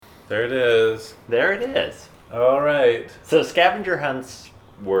There it is. There it is. All right. So scavenger hunts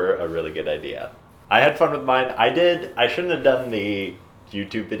were a really good idea. I had fun with mine. I shouldn't have done the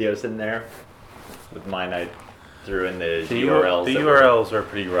YouTube videos in there. With mine, I threw in the URLs. The URLs are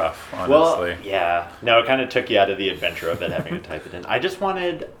pretty rough, honestly. Well, yeah. No, it kind of took you out of the adventure of it, having to type it in. I just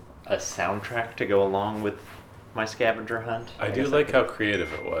wanted a soundtrack to go along with my scavenger hunt. I do like how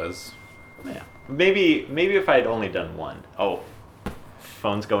creative it was. Yeah. Maybe if I had only done one. Oh,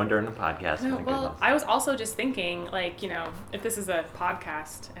 phone's going during the podcast. No, well, I was also just thinking, like, if this is a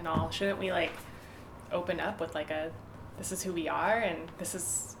podcast and all, shouldn't we, like, open up with, like, this is who we are and this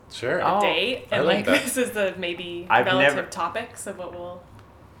is Sure. a date and, like, that. this is the maybe I've relative never- topics of what we'll...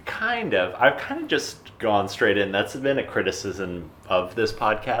 Kind of. I've kind of just gone straight in. That's been a criticism of this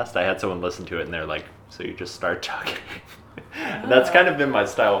podcast. I had someone listen to it and they're like, so you just start talking. And that's kind of been my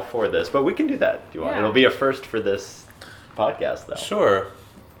style for this, but we can do that if you want. Yeah. It'll be a first for this podcast, though. Sure.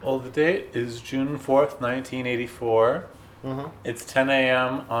 Well, the date is June 4th, 1984. Mm-hmm. It's 10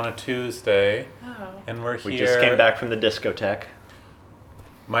 a.m. on a Tuesday, Oh. and we're here. We just came back from the discotheque.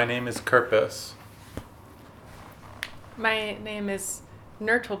 My name is Kirpus. My name is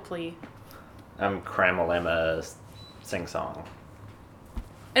Nurtleplea. I'm Cramalama Sing Song.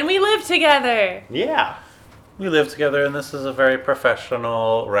 And we live together! Yeah. We live together, and this is a very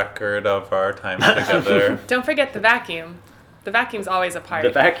professional record of our time together. Don't forget the vacuum. The vacuum's always a part The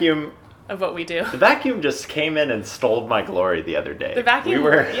vacuum of what we do. The vacuum just came in and stole my glory the other day. The vacuum, We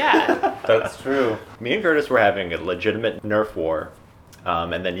were, yeah. That's true. Me and Curtis were having a legitimate Nerf war,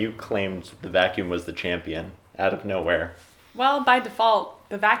 and then you claimed the vacuum was the champion out of nowhere. Well, by default,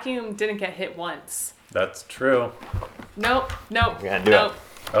 the vacuum didn't get hit once. That's true. Nope. We gotta do it.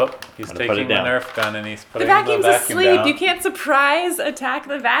 Oh, he's I'm gonna put taking it the down. Nerf gun and he's The putting vacuum's the vacuum asleep. down. You can't surprise attack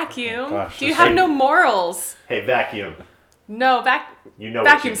the vacuum. Gosh, Do you this have thing- no morals? Hey, vacuum. No, You know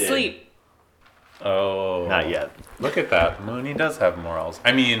vacuum what you did. sleep. Oh. Not yet. Look at that. Mooney does have morals.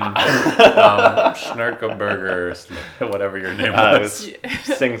 I mean, Schnurkelburger, whatever your name It was.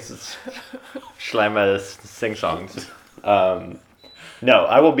 was Schlemma sing songs. No,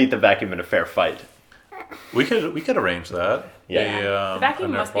 I will beat the vacuum in a fair fight. We could arrange that. Yeah. The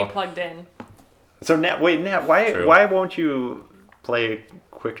vacuum a Nerf must be ball. plugged in. So Nat, why True. why won't you play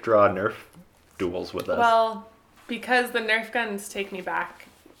quick draw Nerf duels with us? Well, because the Nerf guns take me back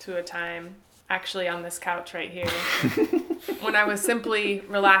to a time, actually on this couch right here, when I was simply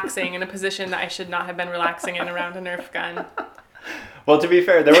relaxing in a position that I should not have been relaxing in around a Nerf gun. Well, to be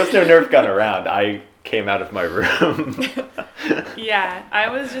fair, there was no Nerf gun around. I came out of my room. Yeah, I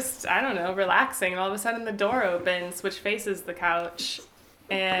was just, I don't know, relaxing, and all of a sudden the door opens, which faces the couch,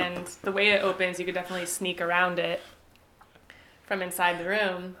 and the way it opens, you could definitely sneak around it from inside the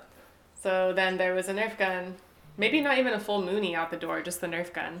room. So then there was a Nerf gun, maybe not even a full Mooney out the door, just the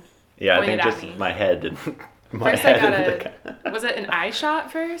Nerf gun. Yeah, I Pointed think at just me. my head and my First I head. got and the was it an eye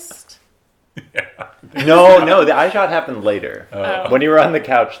shot first? No, the eye shot happened later. Oh. When you were on the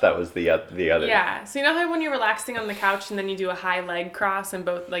couch, that was the other. Yeah, so you know how when you're relaxing on the couch and then you do a high leg cross and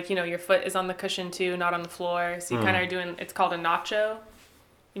both, like, your foot is on the cushion too, not on the floor. So you kind of are doing, it's called a nacho.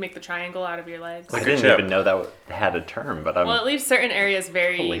 You make the triangle out of your legs. I Like a didn't chip. even know that had a term, but I'm Well, it leaves certain areas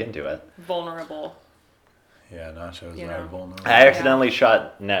totally very into it. vulnerable. Yeah, nachos You are know. vulnerable. I accidentally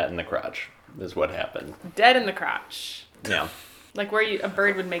shot Nat in the crotch. Is what happened. Dead in the crotch. Yeah. Like where a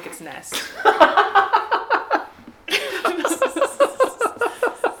bird would make its nest.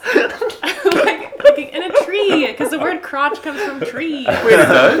 like in a tree, because the word crotch comes from tree. Wait, it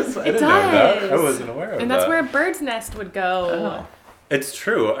does? I It didn't know that. I does. wasn't aware of that. And that's where a bird's nest would go. Oh. It's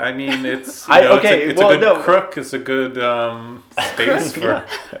true. I mean, it's Okay, it's well, a good no. crook. It's a good space for.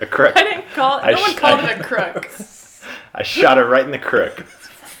 A crook. I didn't call it. I No one sh- called it a crook. I shot it right in the crook.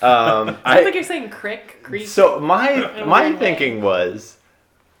 I think you're saying crick, creek. So In a my weird way. thinking was,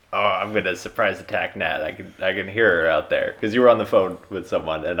 oh, I'm gonna surprise attack Nat. I can hear her out there because you were on the phone with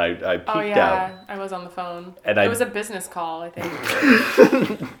someone, and I peeked Oh out. yeah, I was on the phone. And it I- was a business call, I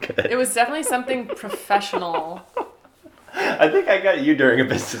think. Good. It was definitely something professional. I think I got you during a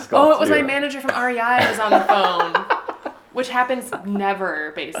business call. Oh, it was too. my manager from REI was on the phone, which happens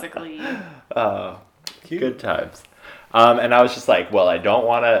never, basically. Good times. And I was just like, well, I don't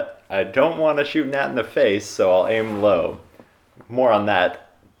want to shoot Nat in the face, so I'll aim low. More on that,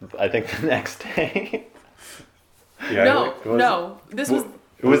 I think, the next day. Yeah, No. This was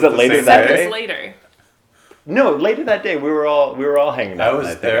Was it later same that day? day? seconds later. No, later that day. We were all hanging out. I and was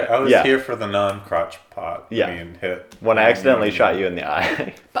think there. I was yeah, here for the non-crotch pot Yeah. being hit. when I accidentally shot you in the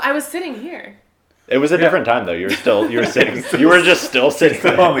eye. But I was sitting here. It was a different time though. You were sitting. You were just still sitting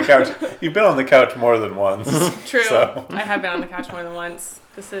Still there. on the couch. You've been on the couch more than once. True. So. I have been on the couch more than once.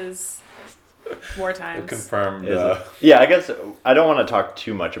 This is war times. Confirmed. Yeah, I guess I don't want to talk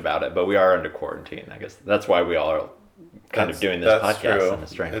too much about it, but we are under quarantine. I guess that's why we all are kind of doing this podcast true. in a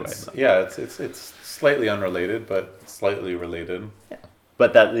strange way. Yeah, it's slightly unrelated, but slightly related. Yeah.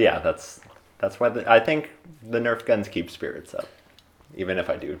 But that's why I think the Nerf guns keep spirits up, even if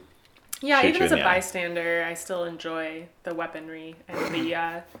I do. Yeah, shoot even you as in a the eye. bystander, I still enjoy the weaponry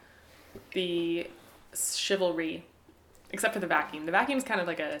and the chivalry, except for the vacuum. The vacuum's kind of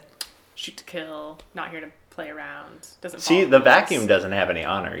like a shoot to kill, not here to play around. Doesn't See, follow the rules. vacuum doesn't have any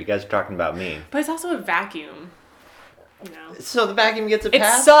honor. You guys are talking about me. But it's also a vacuum. You know. So the vacuum gets a It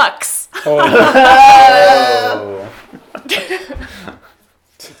pass? sucks. Oh.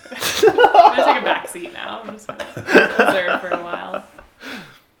 I'm gonna take a back seat now. I'm just gonna observe for a while.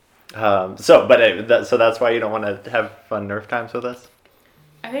 So that's why you don't want to have fun Nerf times with us?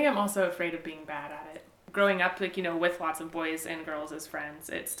 I think I'm also afraid of being bad at it. Growing up, with lots of boys and girls as friends,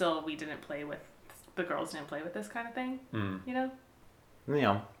 the girls didn't play with this kind of thing. You know? You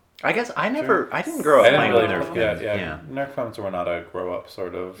know, I guess I didn't grow up I didn't playing really with Nerf guns. yeah. Nerf guns were not a grow up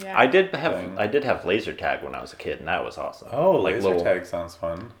sort of. Yeah. I did thing. have laser tag when I was a kid, and that was awesome. Oh, like laser little, tag sounds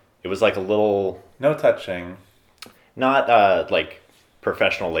fun. It was like a little, No touching. not like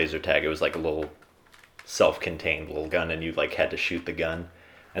professional laser tag. It was like a little self-contained little gun, and you like had to shoot the gun,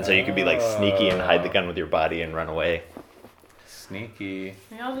 and so you could be like sneaky and hide the gun with your body and run away. Sneaky.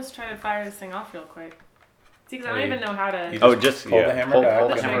 Maybe I'll just try to fire this thing off real quick. See, because I don't Well, even know how to you Oh, Just just pull the hammer back. pull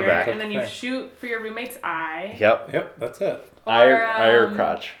the the hammer trigger, back. and then you Okay. shoot for your roommate's eye. Yep. Yep, that's it. Eye or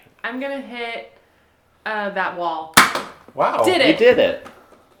crotch. I'm gonna hit that wall. Wow. Did You it? did it.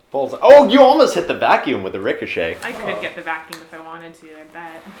 Bullseye. Oh, you almost hit the vacuum with a ricochet. I could get the vacuum if I wanted to, I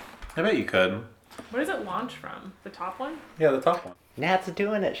bet. I bet you could. Where does it launch from? The top one? Yeah, the top one. Nat's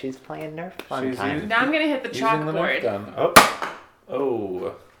doing it. She's playing Nerf fun She's time. using- Now I'm gonna hit the Using the Nerf chalkboard. gun.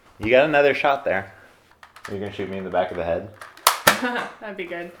 Oh. You got another shot there. Are you gonna shoot me in the back of the head? That'd be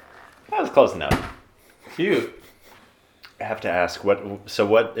good. That was close enough. Cute. I have to ask, what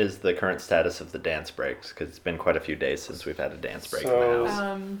is the current status of the dance breaks? Because it's been quite a few days since we've had a dance break in So- the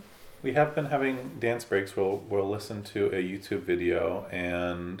house. We have been having dance breaks. We'll listen to a YouTube video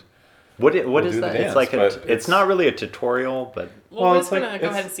and What we'll is do the that? dance, It's like but it's not really a tutorial, but Well, Well, we're it's just gonna like- go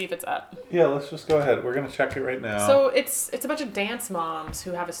it's- ahead and see if it's up. yeah. Let's just go ahead. We're gonna check it right now. So it's a bunch of dance moms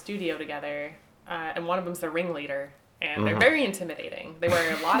who have a studio together, and one of them's the ringleader, and they're very intimidating. They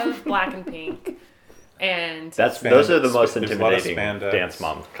wear a lot of black and pink, and those are the most There's a lot of intimidating spandex. dance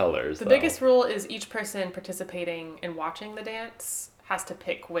mom colors. the though. biggest rule is each person participating and watching the dance has to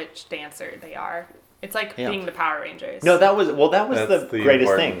pick which dancer they are. It's like Yeah. being the Power Rangers. No, that was That's the the greatest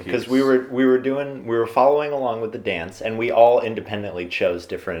important thing because piece. we were following along with the dance, and we all independently chose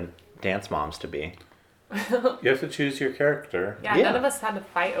different dance moms to be. You have to choose your character. Yeah, Yeah. none of us had to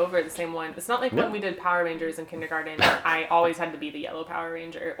fight over the same one. It's not like No. when we did Power Rangers in kindergarten, I always had to be the yellow Power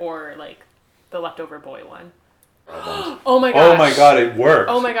Ranger or like the leftover boy one. Oh my gosh. Oh my god, it worked.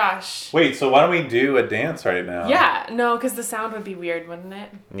 Oh my gosh. Wait, so why don't we do a dance right now? Yeah, no, because the sound would be weird, wouldn't it?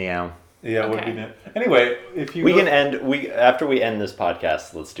 Yeah, Yeah, it would Okay. be nice. Anyway, if you we look- can after we end this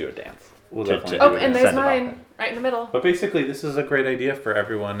podcast. Let's do a dance. We'll To- definitely to- Oh, do it. and there's Send it off. mine right in the middle. But basically, this is a great idea for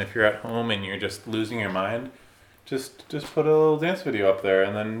everyone. If you're at home and you're just losing your mind, just put a little dance video up there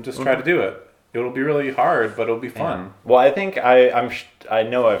and then just try to do it. It'll be really hard, but it'll be fun. Well, I think I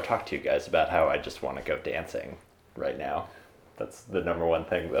know I've talked to you guys about how I just want to go dancing right now. That's the number one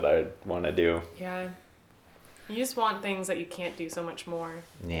thing that I want to do. Yeah. You just want things that you can't do so much more.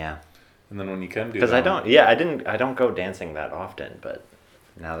 Yeah, And then when you can do because them, I don't go dancing that often, but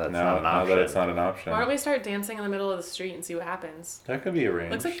now that's not an now option. that it's not an option, Why don't we start dancing in the middle of the street and see what happens? that could be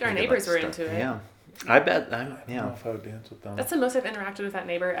arranged. Looks like our could, neighbors were like, into it. Yeah, I bet. I don't know if I would dance with them. That's the most I've interacted with that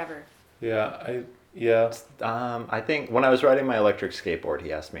neighbor ever. Yeah. I think when I was riding my electric skateboard,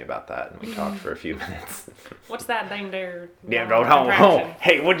 he asked me about that, and we talked for a few minutes. What's that thing there? Yeah, no, home.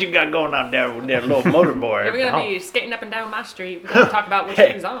 Hey, what you got going on there with that little motorboard? If we're gonna be skating up and down my street, we gotta talk about what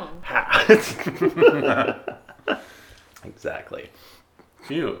Hey. shoes on. Exactly.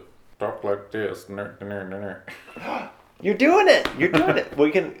 Cute. Talk like this. Ner, ner, ner, ner. You're doing it. You're doing it.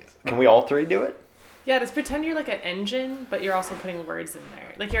 Can we all three do it? Yeah, just pretend you're like an engine, but you're also putting words in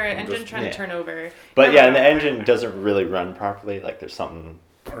there. Like you're an engine just- trying yeah. to turn over. But yeah, and the engine doesn't really run properly. Like there's something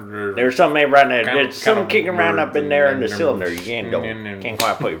running. There's something kicking around up in there in the cylinder. You can't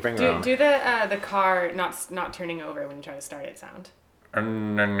quite put your finger on. Do the car not turning over when you try to start it sound.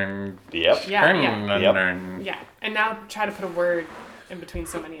 Yep. Yeah. Yep. Yeah. And now try to put a word in between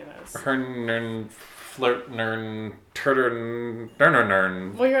so many of those. flirt, nern, turtern,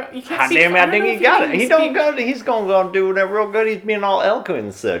 nern. Well, you can't God speak. damn it, I think don't he know got if it. you He can don't speak- go. He's gonna go do that real good. He's being all eloquent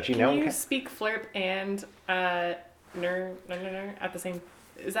and such, you know. Can you speak flirp and ner at the same?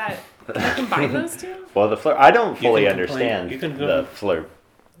 Is that? Can I combine those two? Well, the flirt. I don't fully can complain- understand you can the flirt.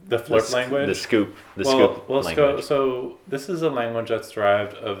 The flirt language. The scoop. The well, scoop well, language. so this is a language that's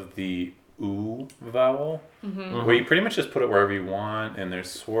derived of the oo vowel, where you pretty much just put it wherever you want, and there's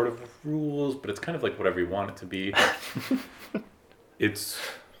sort of rules, but it's kind of like whatever you want it to be. It's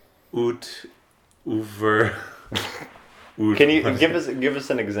oot, over. Oot. Can you give us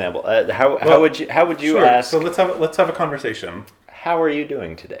an example? How would you Sure. ask? So let's have a conversation. How are you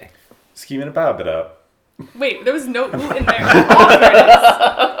doing today? Scheming about it up. Wait, there was no oot in there.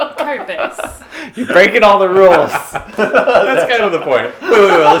 All purpose. You're breaking all the rules. That's kind of the point. Wait.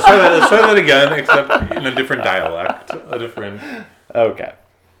 Let's try that. Let's try that again, except in a different dialect. A different. Okay.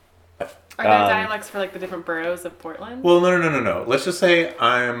 Are there dialects for like the different boroughs of Portland? Well, no. Let's just say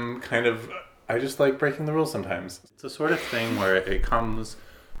I just like breaking the rules sometimes. It's a sort of thing where it comes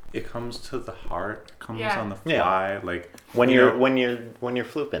to the heart. It comes Yeah. on the Yeah. fly. Like When you you're know, when you're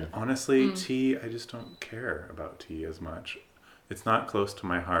flooping. honestly, tea. I just don't care about tea as much. It's not close to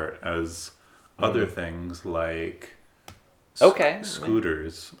my heart as other things like Okay.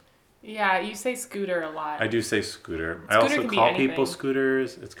 scooters. Yeah, you say scooter a lot. I do say scooter. I Scooter also can be call people anything.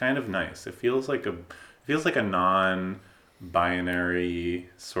 scooters. It's kind of nice. It feels like a non-binary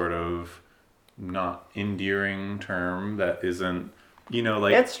sort of not endearing term that isn't,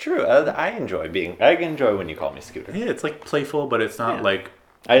 like It's true. I enjoy when you call me Scooter. yeah, it's like playful, but it's not Yeah. like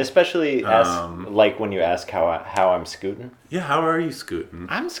I especially ask like when you ask how I'm scooting. yeah. How are you scooting?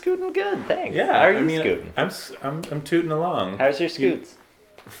 I'm scooting good, thanks. Yeah, How are you I mean, scooting? I'm tooting along. How's your scoots?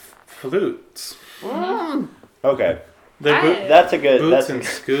 Flutes. Okay. They're That's a good. boots That's and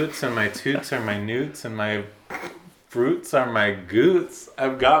scoots, and my toots are my newts, and my fruits are my goots.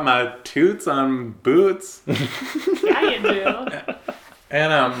 I've got my toots on boots, Yeah, you do.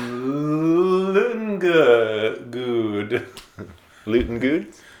 and I'm lootin' good. Lootin'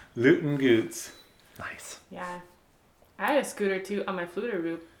 goods. Lootin' goots. Nice. Yeah. I had a scooter too on my fluter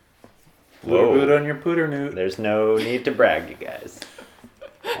route. Whoa. Boot on your pooter newt. There's no need to brag, you guys.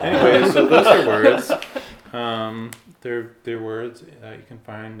 Anyway, so those are words. They're words that you can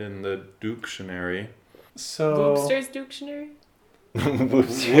find in the Dictionary. So Whoopster's Dictionary?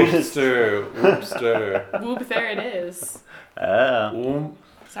 Whoopster, whoopster. Whoop, there it is. Whoop,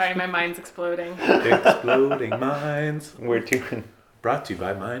 Sorry, my mind's exploding. exploding minds. We're doing Brought to you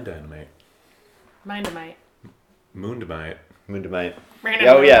by Mind Dynamite. Mindamite. Moondamite. Moondamite. Random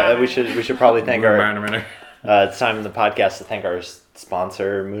Oh yeah, Mindamite. we should probably thank our. Moondamite. It's time in the podcast to thank our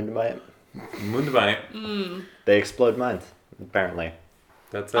sponsor, Moondamite. Moondamite. They explode minds, apparently.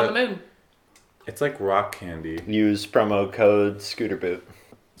 That's On the it. moon. It's like rock candy. Use promo code ScooterBoot.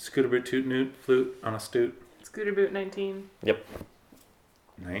 Scooter toot newt flute on a stoot. Scooter Boot 19. Yep.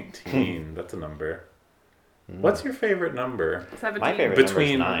 19. That's a number. What's your favorite number? 17. My favorite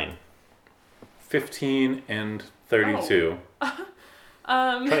Between- number is 9. 15 and 32.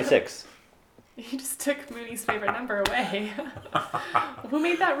 26. You just took Mooney's favorite number away. Who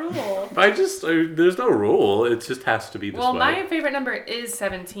made that rule? There's no rule. It just has to be this Well, way. my favorite number is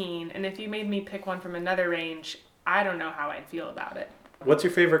 17, and if you made me pick one from another range, I don't know how I'd feel about it. What's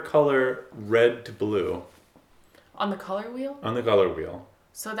your favorite color, red to blue, On the color wheel? on the color wheel?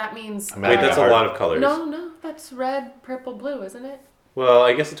 So that means... mean, Wait, that's a hard. lot of colors. No, that's red, purple, blue, isn't it? Well,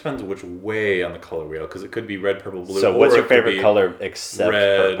 I guess it depends which way on the color wheel, because it could be red, purple, blue. So or what's your it could favorite be color except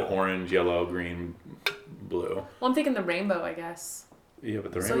red, purple? orange, yellow, green, blue. Well, I'm thinking the rainbow, I guess. Yeah,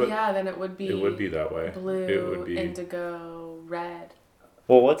 but the So rainbow. yeah, then it would be... It would be that way. blue, It would be. indigo, red.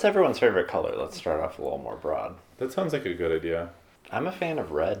 Well, what's everyone's favorite color? Let's start off a little more broad. That sounds like a good idea. I'm a fan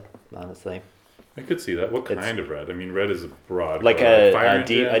of red, honestly. I could see that. What It's- kind of red? I mean, red is a broad. Like color. Fire a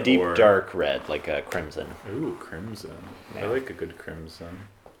deep engine or- dark red, like a crimson. Ooh, crimson. I Yeah. like a good crimson.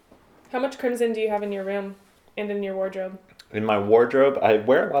 How much crimson do you have in your room and in your wardrobe? In my wardrobe, I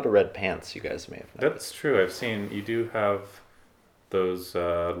wear a lot of red pants. You guys may have noticed. That's true. I've seen you do have those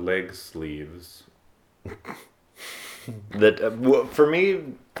leg sleeves. For me,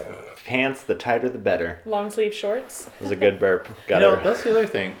 pants, the tighter the better. Long sleeve shorts? It was a good burp. Got No, it. that's the other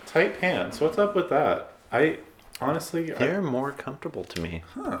thing. Tight pants. What's up with that? I honestly, They're more comfortable to me.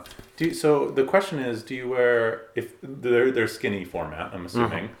 huh? So the question is, do you wear if they're skinny format? I'm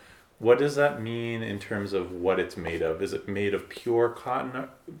assuming. What does that mean in terms of what it's made of? Is it made of pure cotton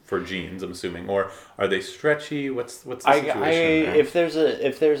for jeans? I'm assuming, or are they stretchy? What's the situation there? If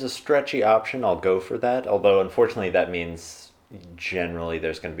there's a stretchy option, I'll go for that. Although unfortunately, that means generally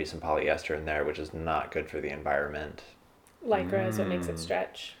there's going to be some polyester in there, which is not good for the environment. Lycra is what makes it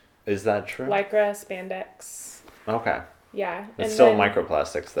stretch. Is that true? Lycra, spandex. Okay. Yeah. It's still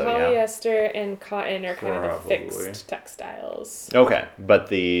microplastics though, yeah? Polyester and cotton are kind of the Probably. fixed textiles. Okay, but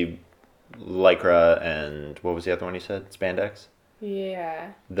the lycra and what was the other one you said? Spandex?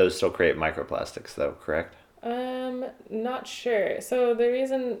 Yeah. Those still create microplastics though, correct? Not sure. So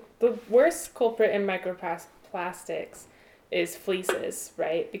the worst culprit in microplastics is fleeces,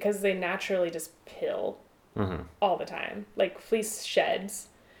 right? Because they naturally just pill all the time. Like fleece sheds,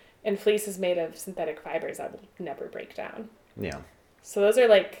 and fleece is made of synthetic fibers that will never break down. Yeah. So those are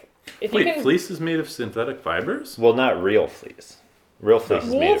like, fleece is made of synthetic fibers? Well, not real fleece. Real fleece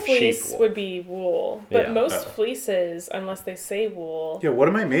is made of sheep fleece wool. would be wool, but Yeah. most fleeces, unless they say wool, Yeah, what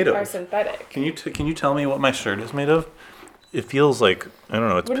am I made of? are synthetic. Can you tell me what my shirt is made of? It feels like, I don't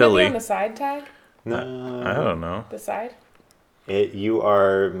know, it's Wouldn't it pilly. be on the side tag? No. I don't know. The side? You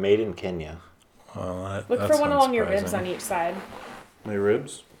are made in Kenya. Well, Look for one along your ribs on each side. My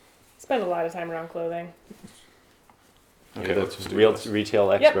ribs? Spend a lot of time around clothing. Okay, You're let's the just do real this.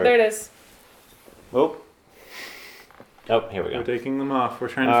 retail expert. Yep, there it is. Oh, here we go. We're taking them off. We're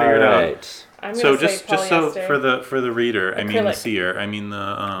trying to figure it out. Alright. I'm So gonna say just so polyester. for the reader, I mean the Acrylic. seer, I mean the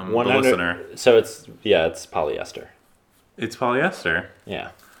 100 listener. So it's polyester. It's polyester,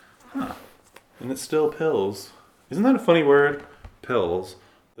 Yeah. and it's still pills. Isn't that a funny word? Pills.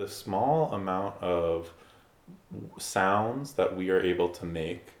 The small amount of sounds that we are able to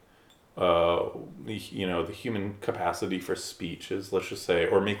make, the human capacity for speech is, let's just say,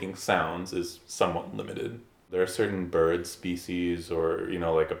 or making sounds is somewhat limited. There are certain bird species, or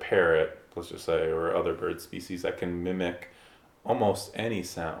like a parrot, let's just say, or other bird species that can mimic almost any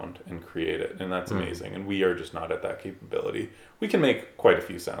sound and create it, and that's amazing. And we are just not at that capability. We can make quite a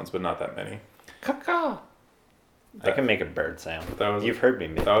few sounds, but not that many. Caw. I can make a bird sound. You've heard me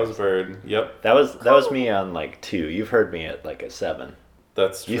make That was a bird. Yep, That was me on like 2. You've heard me at like a 7.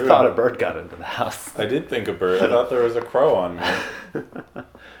 that's true. You thought a bird got into the house. I did think a bird. I thought there was a crow on me.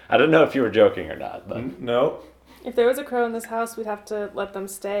 I don't know if you were joking or not, but No. If there was a crow in this house, we'd have to let them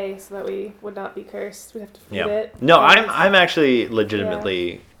stay so that we would not be cursed. We'd have to feed it. No, I'm actually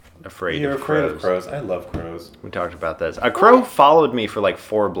legitimately afraid You're of afraid crows. of crows. I love crows. We talked about this. A crow followed me for like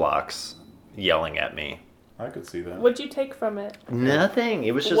 4 blocks, yelling at me. I could see that. What'd you take from it? Nothing.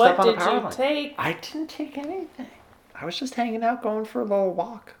 It was just What up on a did power you line. take? I didn't take anything. I was just hanging out, going for a little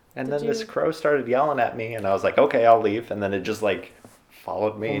walk, and Did then this you- crow started yelling at me, and I was like, "Okay, I'll leave." And then it just like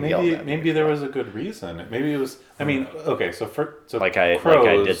followed me Well, and yelled at me. maybe there was a good reason. Maybe it was. I mean, okay. So Like I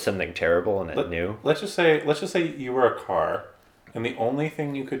crows, did something terrible and it knew. Let's just say you were a car, and the only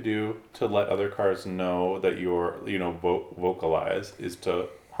thing you could do to let other cars know that you're vocalize is to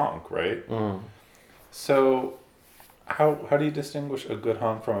honk, right? So how do you distinguish a good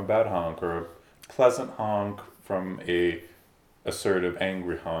honk from a bad honk, or a pleasant honk from a assertive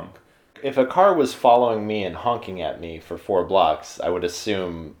angry honk? If a car was following me and honking at me for 4 blocks, I would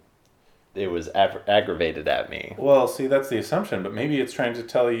assume it was aggravated at me. Well, see, that's the assumption, but maybe it's trying to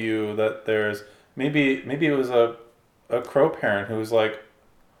tell you that there's maybe it was a crow parent who was like,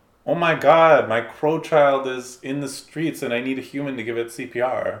 "Oh my God, my crow child is in the streets, and I need a human to give it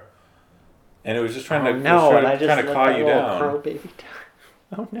CPR," and it was just trying to calm you down. Crow baby down.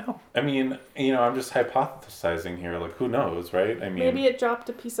 Oh no! I mean, I'm just hypothesizing here. Like, who knows, right? I mean, Maybe it dropped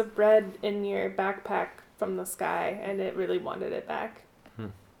a piece of bread in your backpack from the sky, and it really wanted it back.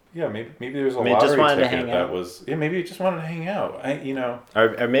 yeah, maybe there's a Maybe it just lottery wanted to ticket hang that out. was. Yeah, maybe it just wanted to hang out.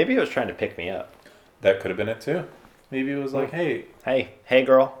 Or maybe it was trying to pick me up. That could have been it too. Maybe it was like, hey, Hey,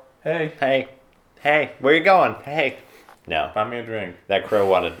 girl. hey, Hey, where you going? Hey. No, buy me a drink. that crow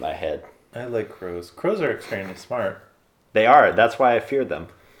wanted my head. I like crows. Crows are extremely smart. They are. That's why I fear them.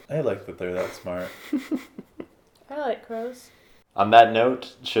 I like that they're that smart. I like crows. On that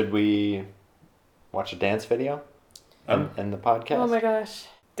note, should we watch a dance video in the podcast? Oh my gosh.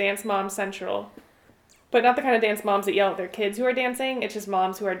 Dance Mom Central. But not the kind of dance moms that yell at their kids who are dancing. It's just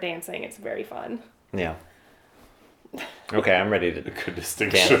moms who are dancing. It's very fun. Yeah. Okay, I'm ready to Good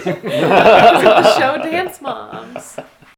distinction. The show Dance Moms.